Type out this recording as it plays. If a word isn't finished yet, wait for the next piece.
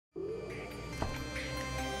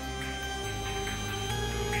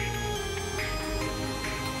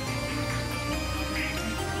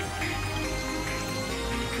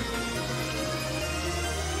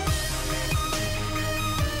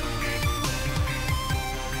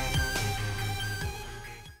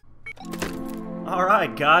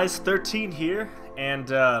Alright guys, 13 here, and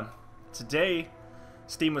today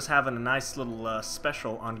Steam was having a nice little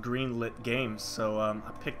special on greenlit games, so I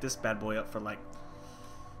picked this bad boy up for like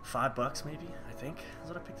 $5 maybe, I think. Is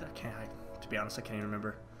what I picked up? To be honest, I can't even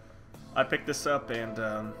remember. I picked this up and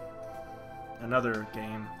another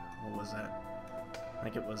game, what was that? I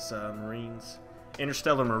think it was Marines.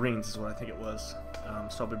 Interstellar Marines is what I think it was.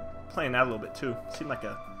 So I've been playing that a little bit too. Seemed like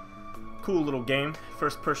a cool little game,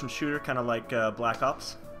 first-person shooter, kind of like Black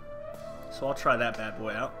Ops. So I'll try that bad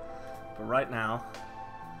boy out. But right now,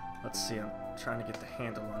 let's see. I'm trying to get the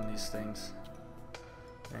handle on these things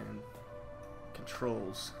and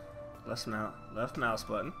controls. Left mouse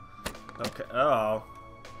button. Okay. Oh.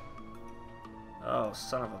 Oh,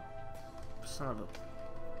 son of a.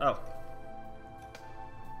 Oh.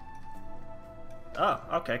 Oh.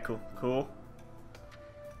 Okay. Cool.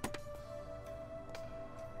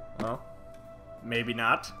 Well. Maybe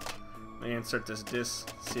not. Let me insert this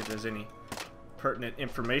disc, see if there's any pertinent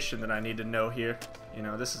information that I need to know here. You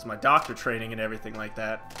know, this is my doctor training and everything like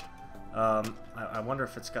that. I wonder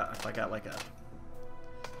if I got like a...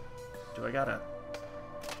 Do I got a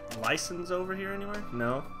license over here anywhere?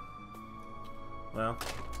 No. Well.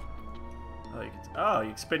 Oh, you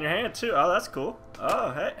can spin your hand too. Oh, that's cool. Oh,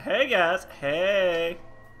 hey guys. Hey.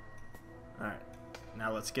 Alright.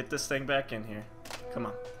 Now let's get this thing back in here. Come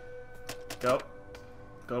on.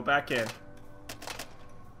 Go back in.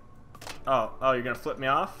 Oh, you're gonna flip me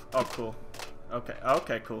off? Oh, cool.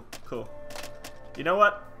 Okay, cool. You know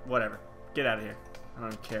what? Whatever. Get out of here. I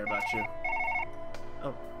don't even care about you.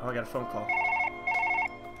 Oh, I got a phone call.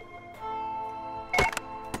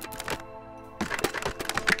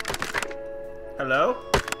 Hello?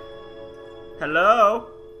 Hello?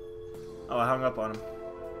 Oh, I hung up on him.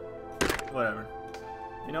 Whatever.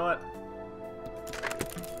 You know what?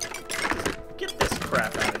 Get this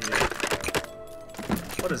crap out of here.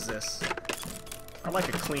 What is this? I like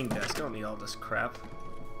a clean desk. I don't need all this crap.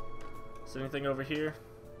 Is there anything over here?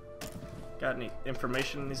 Got any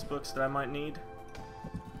information in these books that I might need?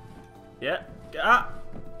 Yeah. Ah!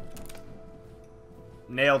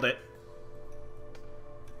 Nailed it.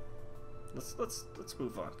 Let's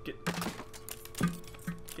move on. Get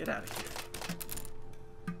out of here.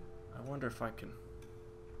 I wonder if I can.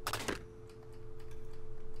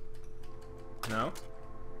 No.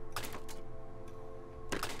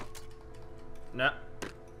 No.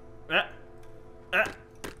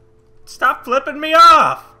 Stop flipping me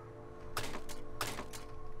off!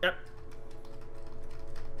 Yep.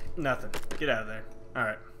 Nothing. Get out of there.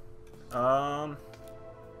 Alright.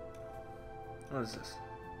 What is this?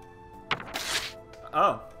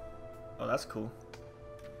 Oh. Oh, that's cool.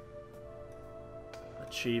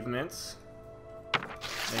 Achievements.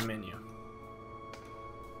 Main menu.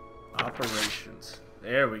 Operations.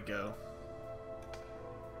 There we go.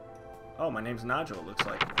 Oh, my name's Nigel, it looks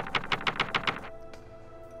like.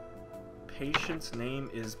 Patient's name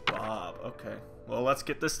is Bob. Okay. Well, let's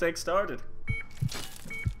get this thing started.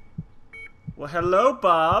 Well, hello,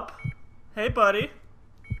 Bob. Hey, buddy.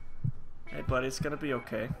 Hey, buddy, it's gonna be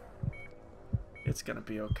okay. It's gonna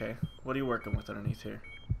be okay. What are you working with underneath here?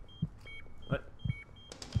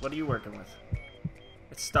 What are you working with?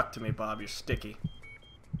 It's stuck to me, Bob. You're sticky.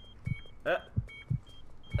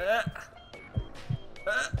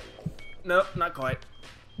 Nope, not quite.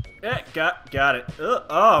 Yeah, got it.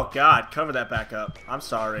 Oh God, cover that back up. I'm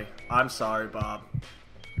sorry, Bob.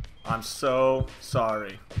 I'm so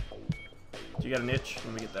sorry. Do you got an itch?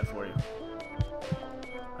 Let me get that for you.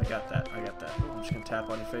 I got that. I'm just gonna tap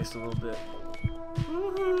on your face a little bit.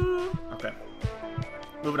 Woohoo! Okay.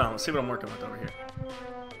 Moving on. Let's see what I'm working with over here.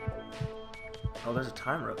 Oh, there's a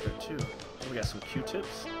timer up there too. We got some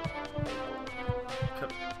Q-tips.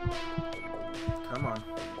 Come on.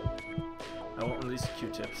 I want one of these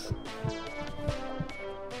Q-tips.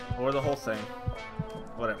 Or the whole thing.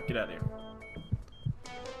 Whatever, get out of here.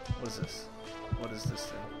 What is this? What is this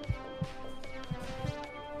thing?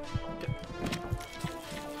 Okay.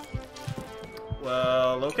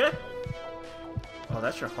 Well, okay. Oh,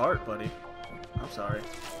 that's your heart, buddy. I'm sorry.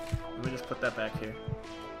 Let me just put that back here.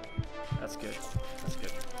 That's good. Okay,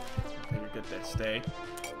 you're good there. Stay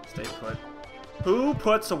put. Who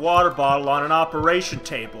puts a water bottle on an operation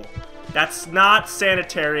table? That's not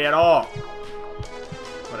sanitary at all.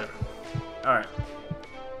 Whatever. Alright.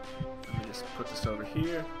 Let me just put this over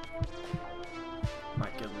here.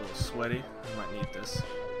 Might get a little sweaty. I might need this.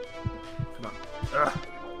 Come on. Ugh.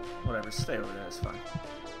 Whatever, stay over there, it's fine.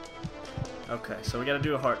 Okay, so we gotta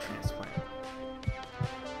do a heart transplant.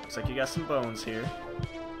 Looks like you got some bones here.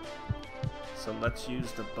 So let's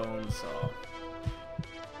use the bone saw.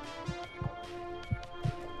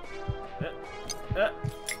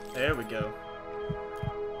 There we go.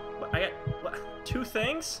 What, I got what, 2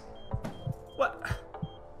 things? What?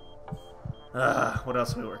 What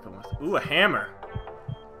else are we working with? Ooh, a hammer.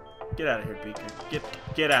 Get out of here, Beaker.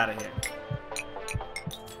 Get out of here.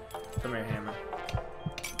 Come here, hammer.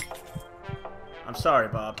 I'm sorry,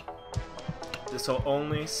 Bob. This will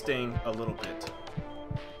only sting a little bit.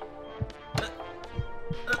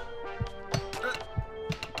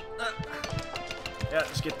 Yeah,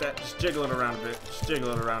 just get that. Just jiggle it around a bit. Just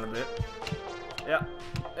jiggle it around a bit. Yeah.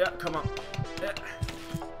 Yeah, come on. Yeah.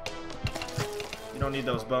 You don't need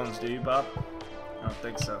those bones, do you, Bob? I don't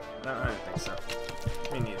think so. No, I don't think so.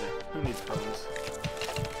 Me neither. Who needs bones?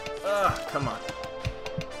 Ugh, come on.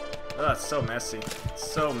 Ugh, it's so messy. It's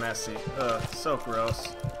so messy. Ugh, so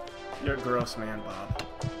gross. You're a gross man, Bob.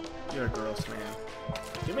 You're a gross man.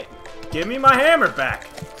 Give me my hammer back.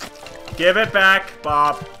 Give it back,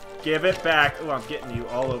 Bob. Give it back. Oh, I'm getting you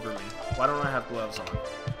all over me. Why don't I have gloves on?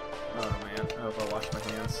 Oh, man. I hope I wash my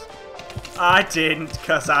hands. I didn't,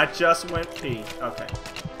 because I just went pee. Okay.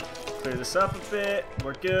 Clear this up a bit.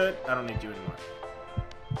 We're good. I don't need you anymore.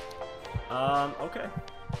 Okay.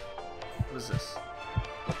 What is this?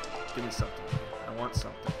 Give me something. I want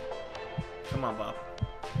something. Come on, Bob.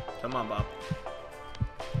 Come on, Bob.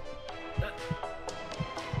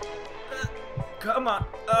 Come on.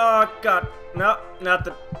 Oh, God. No,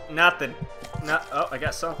 nothing. Nothing. No. Oh, I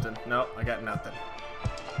got something. No, I got nothing.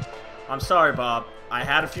 I'm sorry, Bob. I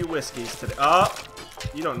had a few whiskeys today. Oh,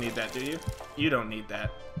 you don't need that, do you? You don't need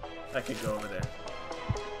that. That could go over there.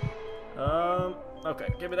 Okay.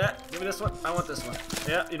 Give me that. Give me this one. I want this one.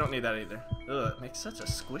 Yeah, you don't need that either. Ugh, it makes such a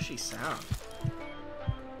squishy sound.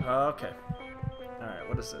 Okay. Alright,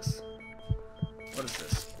 what is this? What is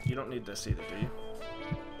this? You don't need this either, do you?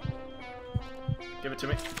 Give it to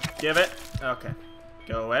me. Give it. Okay.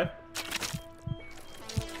 Go away.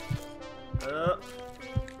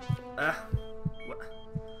 What?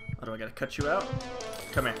 Oh, do I gotta cut you out?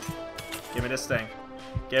 Come here. Give me this thing.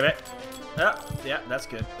 Give it. Yeah, that's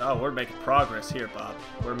good. Oh, we're making progress here, Bob.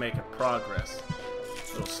 We're making progress.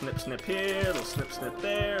 Little snip, snip here. Little snip, snip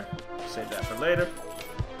there. Save that for later.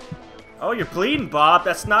 Oh, you're bleeding, Bob.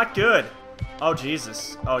 That's not good. Oh,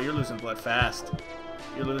 Jesus. Oh, you're losing blood fast.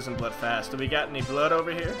 You're losing blood fast. Do we got any blood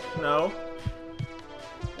over here? No.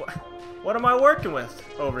 What am I working with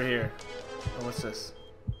over here? Oh, what's this?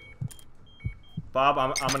 Bob,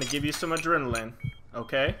 I'm going to give you some adrenaline.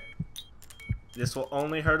 Okay? This will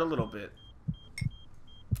only hurt a little bit.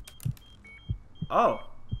 Oh.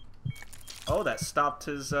 Oh, that stopped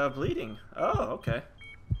his bleeding. Oh, okay.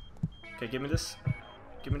 Okay, give me this.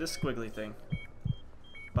 Give me this squiggly thing.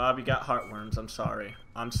 Bob, you got heartworms. I'm sorry.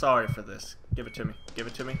 I'm sorry for this. Give it to me. Give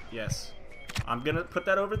it to me. Yes. I'm going to put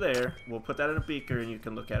that over there. We'll put that in a beaker, and you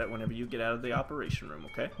can look at it whenever you get out of the operation room,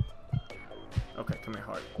 okay? Okay, come here,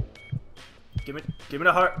 heart. Give me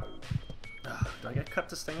the heart. Ugh, do I got to cut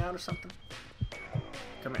this thing out or something?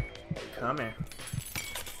 Come here. Come here.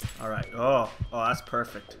 All right. Oh, that's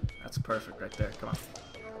perfect. That's perfect right there. Come on.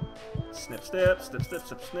 Snip, snip, snip, snip,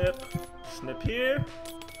 snip, snip. Snip here.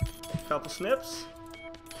 Couple snips.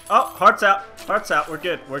 Oh, heart's out. Heart's out. We're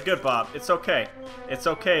good. We're good, Bob. It's okay. It's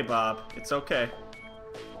okay, Bob. It's okay.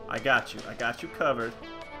 I got you. I got you covered.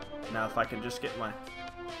 Now, if I can just get my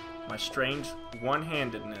strange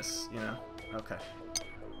one-handedness, you know. Okay.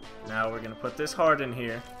 Now we're gonna put this heart in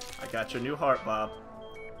here. I got your new heart, Bob.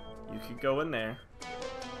 You can go in there.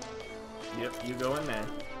 Yep, you go in there.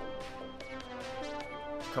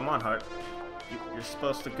 Come on, heart. You're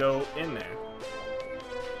supposed to go in there.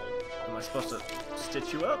 Am I supposed to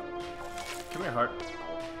stitch you up? Come here, heart.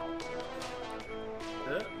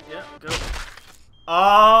 Yeah, go.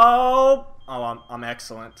 Oh, I'm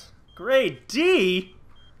excellent. Grade D?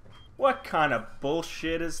 What kind of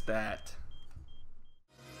bullshit is that?